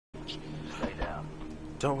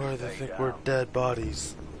Don't worry, they think we're dead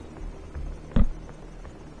bodies.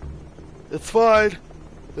 It's fine.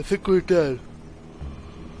 They think we're dead.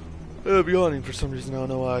 I'm yawning for some reason, I don't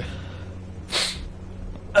know why.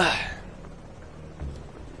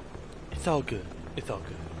 It's all good. It's all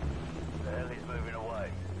good. The hell is moving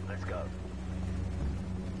away. Let's go.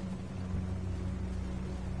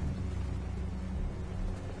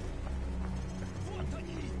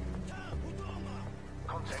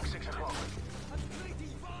 Contact 6 o'clock.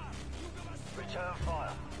 Return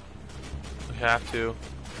fire. We have to.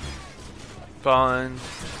 Fun.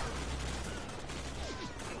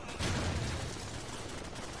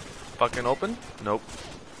 Fucking open? Nope.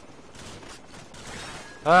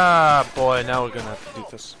 Ah, boy, now we're gonna have to do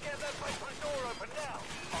this. Get that basement door open now.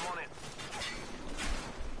 I'm on it.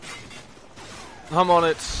 I'm on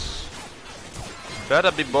it.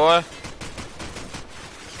 Better be, boy.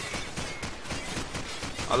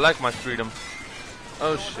 I like my freedom.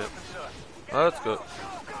 Oh shit. Oh, that's good.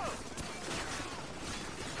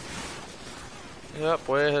 Yep,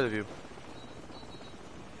 way ahead of you.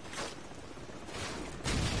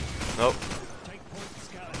 Nope.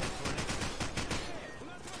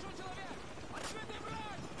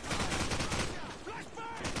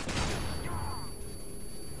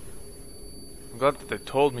 I'm glad that they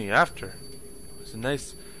told me after. It was a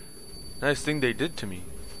nice thing they did to me.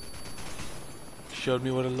 Showed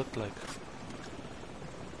me what it looked like.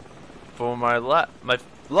 For my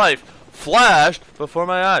life flashed before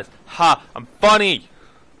my eyes. Ha! I'm funny.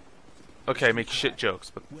 Okay, make shit jokes,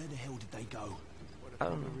 but where the hell did they go? I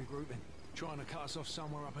don't know. Regrouping, trying to cut us off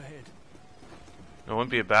somewhere up ahead. It wouldn't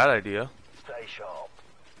be a bad idea. Stay sharp.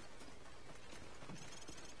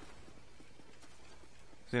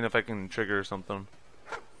 Seeing if I can trigger something.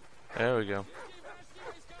 There we go.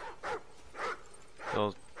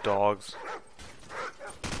 Those dogs.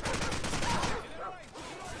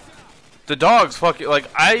 The dogs fucking, like,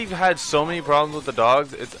 I've had so many problems with the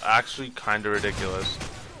dogs, it's actually kind of ridiculous.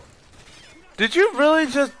 Did you really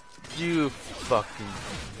just, you fucking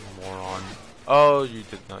moron. Oh, you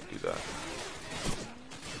did not do that.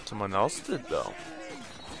 Someone else did though.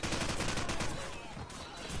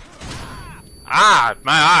 Ah,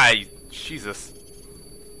 my eye! Jesus.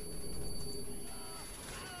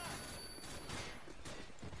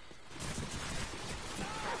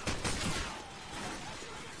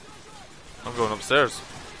 I'm going upstairs.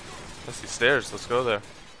 I see stairs. Let's go there.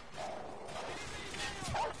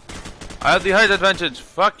 I have the height advantage.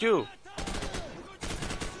 Fuck you.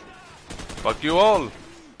 Fuck you all.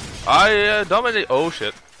 I dominate. Oh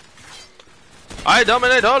shit. I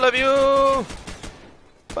dominate all of you.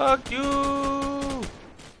 Fuck you.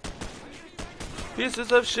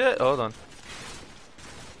 Pieces of shit. Hold on.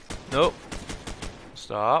 Nope.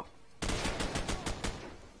 Stop.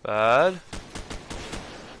 Bad.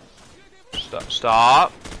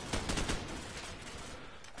 Stop.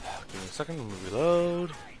 Give me a second. Let me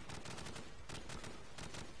reload.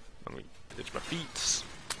 Let me ditch my feet.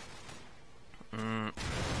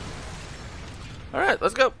 Alright,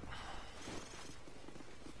 let's go.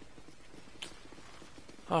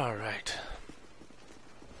 Alright.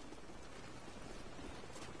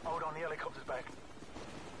 Hold on, the helicopter's back.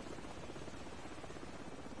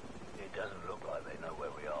 It doesn't look like they know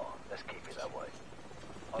where we are. Let's keep it that way.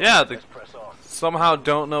 Yeah, they let's press on. somehow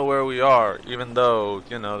don't know where we are, even though,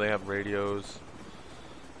 you know, they have radios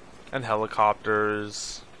and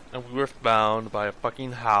helicopters, and we were found by a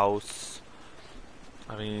fucking house.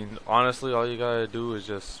 I mean, honestly, all you gotta do is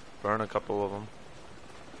just burn a couple of them.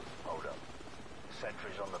 Hold up.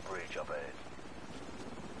 Sentries on the bridge up ahead.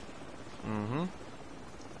 Mm-hmm.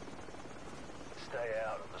 Stay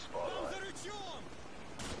out of the spotlight.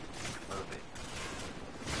 Move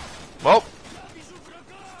it. Well,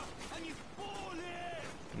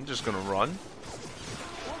 I'm just gonna run.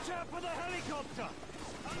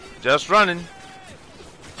 Just running.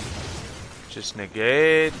 Just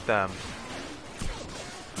negate them.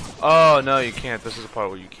 Oh, no, you can't. This is the part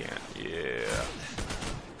where you can't. Yeah.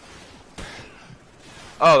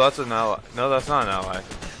 Oh, that's an ally. No, that's not an ally.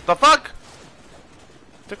 The fuck?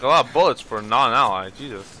 Took a lot of bullets for a non-ally.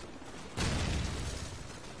 Jesus.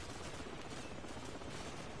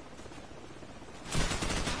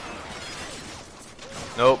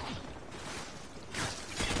 Nope.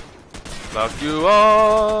 Fuck you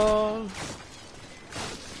all.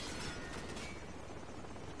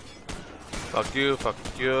 Fuck you, fuck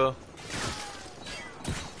you.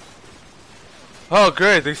 Oh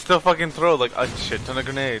great, they still fucking throw like a shit ton of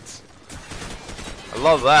grenades. I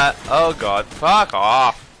love that. Oh god, fuck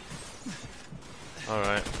off.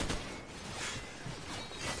 Alright.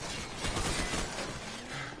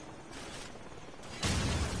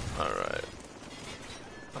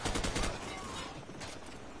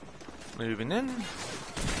 Moving in.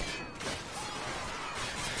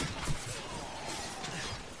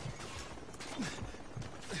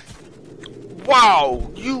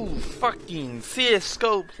 Wow, you fucking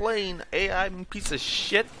CSGO playing AI piece of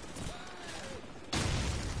shit.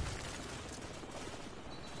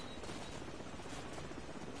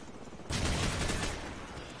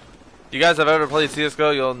 If you guys have ever played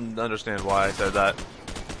CSGO, you'll understand why I said that.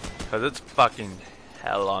 Because it's fucking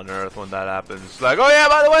hell on earth when that happens. Like, oh yeah,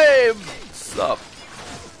 by the way, sup?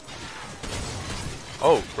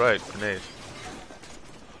 Oh, right, grenade.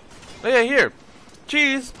 Oh yeah, here.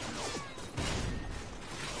 Cheese.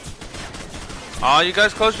 Aw, you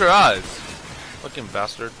guys close your eyes. Fucking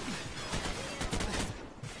bastard.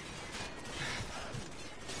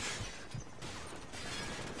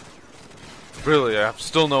 Really, I have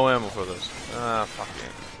still no ammo for this. Ah, fuck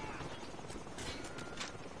it.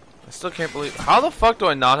 I still can't believe. How the fuck do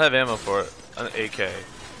I not have ammo for it? An AK.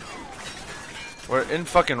 We're in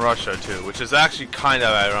fucking Russia too, which is actually kind of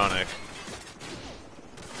ironic.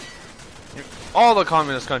 All the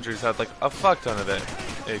communist countries had like a fuck ton of it.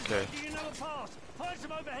 AK.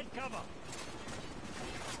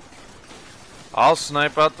 I'll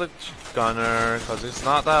snipe out the gunner because it's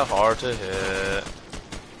not that hard to hit.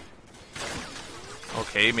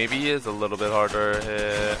 Okay, maybe he is a little bit harder to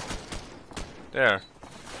hit. There.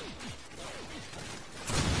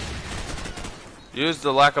 Use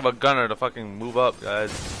the lack of a gunner to fucking move up,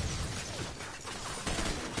 guys.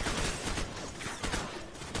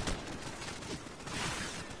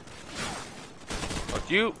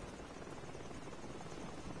 Fuck you.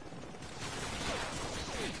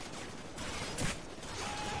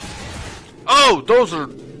 Oh, those are...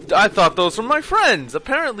 I thought those were my friends.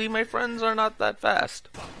 Apparently my friends are not that fast.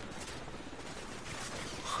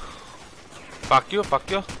 Fuck you,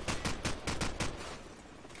 fuck you.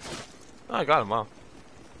 Oh, I got him, wow.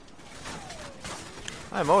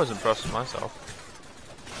 I'm always impressed with myself.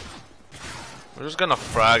 We're just gonna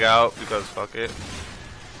frag out because fuck it.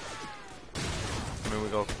 I mean, we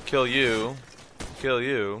go kill you. Kill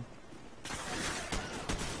you.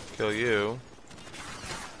 Kill you.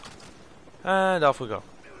 And off we go.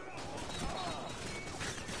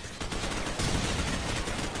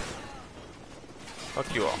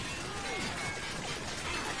 Fuck you all.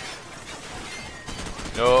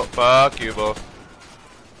 No, fuck you both.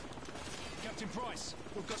 Captain Price,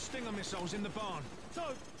 we've got Stinger missiles in the barn. So,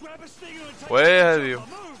 grab a Stinger and take way ahead of you.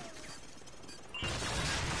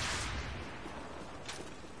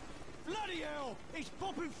 Bloody hell! It's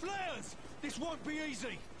popping flares! This won't be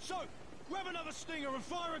easy. So, grab another Stinger and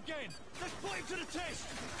fire again. Let's put him to the test.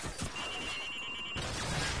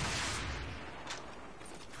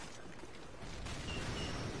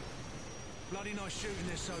 Bloody nice shooting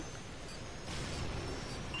this, so.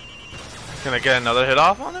 Can I get another hit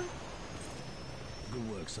off on him?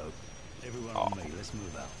 Good work, Soap. Everyone on me, let's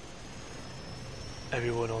move out.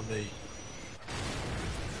 Everyone on me.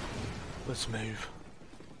 Let's move.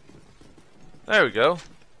 There we go.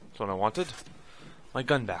 That's what I wanted. My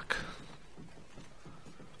gun back.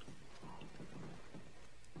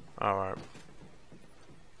 Alright.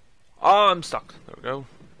 Oh, I'm stuck. There we go.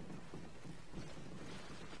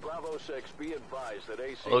 Bravo 6, be advised that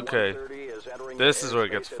AC Okay. 130 is entering This the is where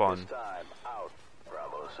it airspace gets at fun. this time. Out.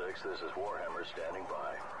 Bravo 6, this is Warhammer standing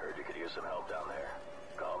by. Heard you could use some help down there.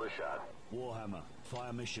 Call the shot. Warhammer,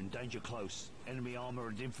 fire mission, danger close. Enemy armor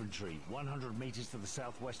and infantry, 100 meters to the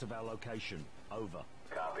southwest of our location. Over.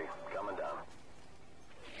 Copy. Coming down.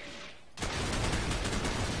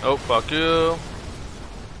 Oh, fuck you.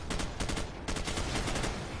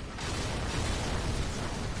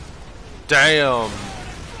 Damn.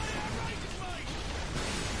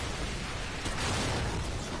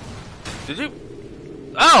 Did you?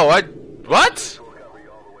 Oh, what?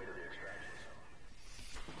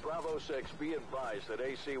 Bravo 6, be advised that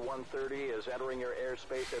AC 130 is entering your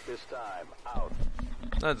airspace at this time. Out.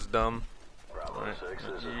 That's dumb. Bravo Right. 6,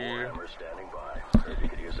 this is Here. Warhammer standing by. Heard you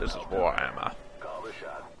could use some This is help down there. Warhammer. Call the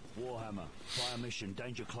shot. Warhammer, fire mission,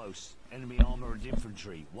 danger close. Enemy armor and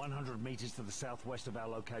infantry, 100 meters to the southwest of our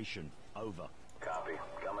location. Over. Copy.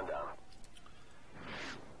 Coming down.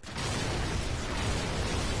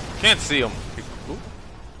 Can't see them. Ooh,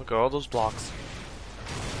 look at all those blocks.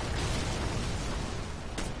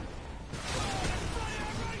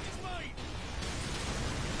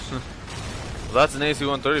 Well, that's an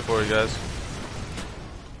AC-130 for you guys.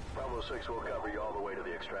 Bravo 6 will cover you all the way to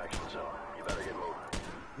the extraction zone. You better get moving.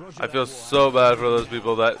 Roger I feel that, Warhammer. so bad for those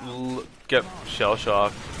people that get shell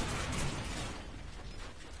shocked.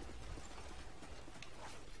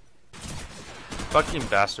 Fucking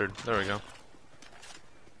bastard. There we go.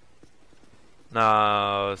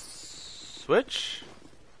 Now, switch.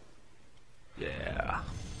 Yeah.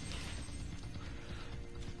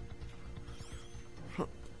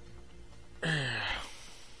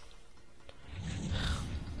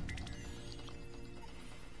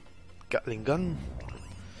 Gatling gun,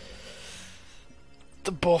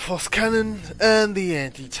 the Bofors cannon, and the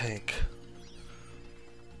anti-tank.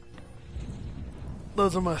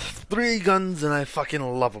 Those are my 3 guns, and I fucking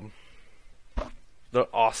love them.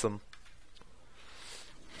 They're awesome.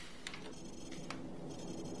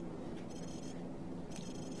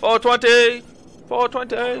 $420!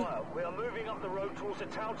 $420! We are moving up the road towards a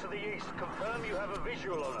town to the east. Confirm you have a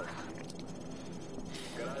visual on us.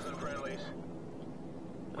 Good eyes on friendlies.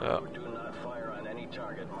 Do not fire on any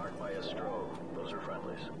target marked by a strobe. Those are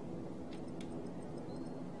friendlies.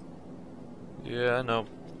 Yeah, I know.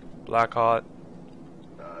 Black Hot.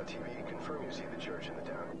 TV, confirm you see the church in the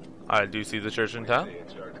town. I do see the church in town.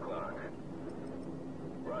 Start the clock.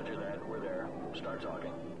 Roger that, we're there. Start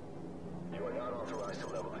talking. You are not authorized to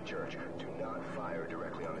level the church. Do not fire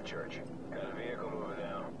directly on the church. Got a vehicle moving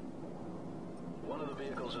down. One of the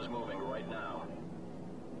vehicles is moving right now.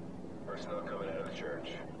 Personnel coming out of the church.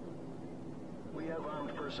 We have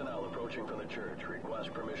armed personnel approaching from the church.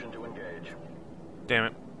 Request permission to engage. Damn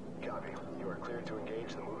it. Copy. You are cleared to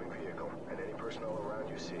engage the moving vehicle and any personnel around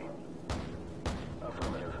you see.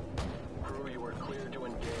 Affirmative. Crew, you are cleared to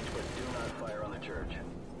engage, but do not fire on the church.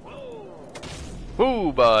 Whoa!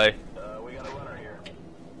 Ooh, bye. We got a runner here.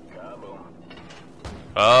 Kaboom.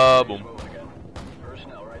 Boom. Moving again.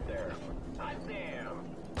 Personnel right there. Hot damn!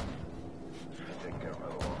 Taking care of my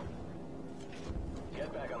wall.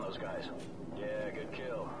 Get back on those guys. Yeah, good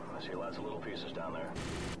kill. I see lots of little pieces down there.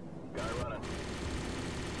 Guy running.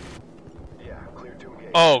 Yeah, clear to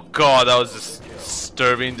engage. Oh god, that was just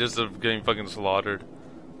disturbing, just of getting fucking slaughtered.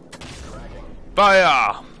 Tracking.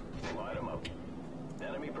 Fire! Light them up.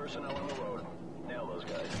 Enemy personnel on the road. Nail those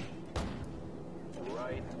guys.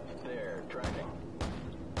 Right there. Tracking.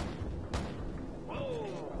 Whoa!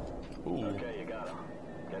 Ooh. Okay, you got him.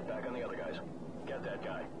 Get back on the other guys. Get that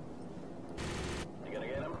guy. You gonna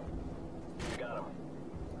get him? You got him.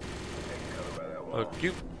 Taking cover by that wall. Fuck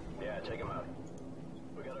you. Yeah, take him out.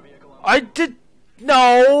 We got a vehicle on. I did.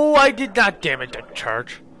 No, I did not damage the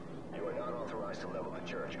church. You are not authorized to level the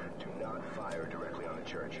church. Do not fire directly on the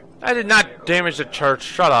church. I did not damage the church.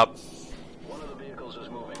 Shut up. One of the vehicles is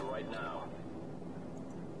moving right now.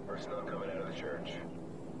 Personnel coming out of the church.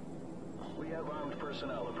 We have armed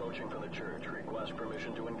personnel approaching from the church. Request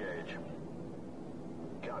permission to engage.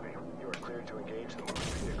 Copy. You are cleared to engage the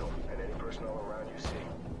moving vehicle and any personnel around you see.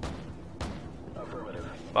 Affirmative.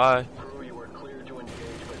 Bye. Crew, you are cleared to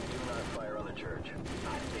engage, but do not fire on the church.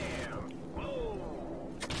 Hot damn!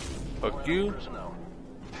 Whoa! Fuck you. Personnel.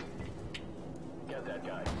 Get that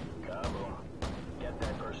guy. Kaboom. Get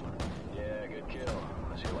that person. Yeah, good kill.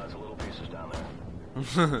 I see lots of little pieces down there.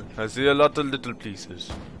 I see a lot of little pieces.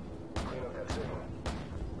 Clean up that signal.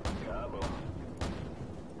 Kaboom.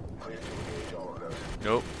 Clear to engage all of those.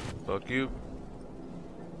 Nope. Fuck you.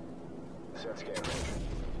 Set scan range.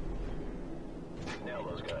 Nail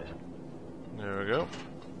those guys. There we go.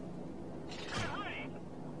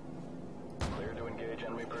 Clear to engage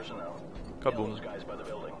enemy personnel. Kaboom. Nail those guys by the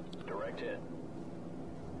building. Direct hit.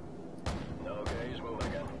 Okay, he's moving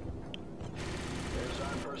again. There's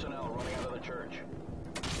armed personnel running out of the church.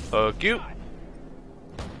 Fuck you.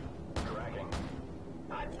 Tracking.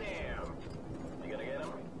 Hot damn! You gonna get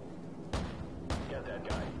him? Get that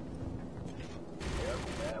guy. Yep,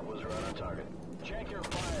 that was right on target. Check your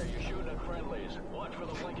fire. You're shooting at friendlies. Watch for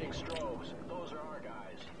the blinking strobes. Those are our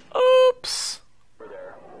guys. Oops. We're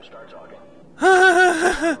there. Start talking.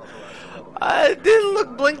 I didn't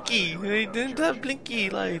look blinky. They didn't have blinky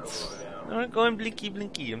lights. They weren't going blinky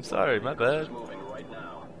blinky. I'm sorry, my bad. Moving right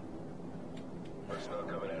now. Personnel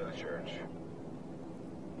coming out of the church.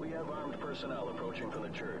 We have armed personnel approaching from the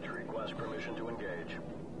church. Request permission to engage.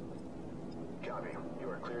 Copy. You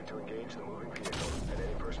are cleared to engage the moving vehicle and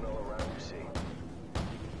any personnel around you see.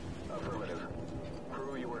 Affirmative.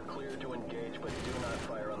 Crew, you are cleared to engage, but do not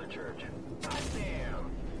fire on the church. Hot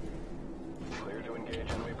damn! Clear to engage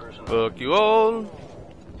enemy personnel. Fuck you all.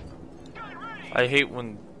 I hate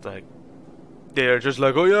when, like, they're just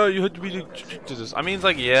like, oh yeah, you had to be to this. I mean, it's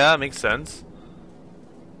like, yeah, it makes sense.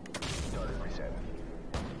 Started reset.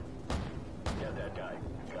 Get that guy.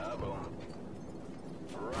 Kaboom.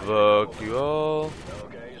 Right. Fuck you all.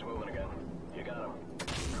 Okay, he's moving again. You got him.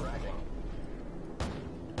 Tracking.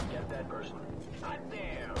 Get that person. Hot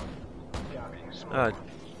damn! Copy. Smoke.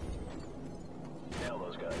 Nail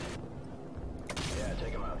those guys. Yeah,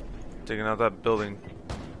 take him out. Taking out that building.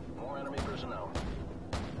 More enemy personnel.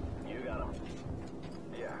 You got him.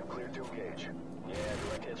 Yeah, clear to engage.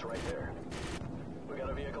 It's right there. We got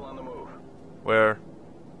a vehicle on the move. Where?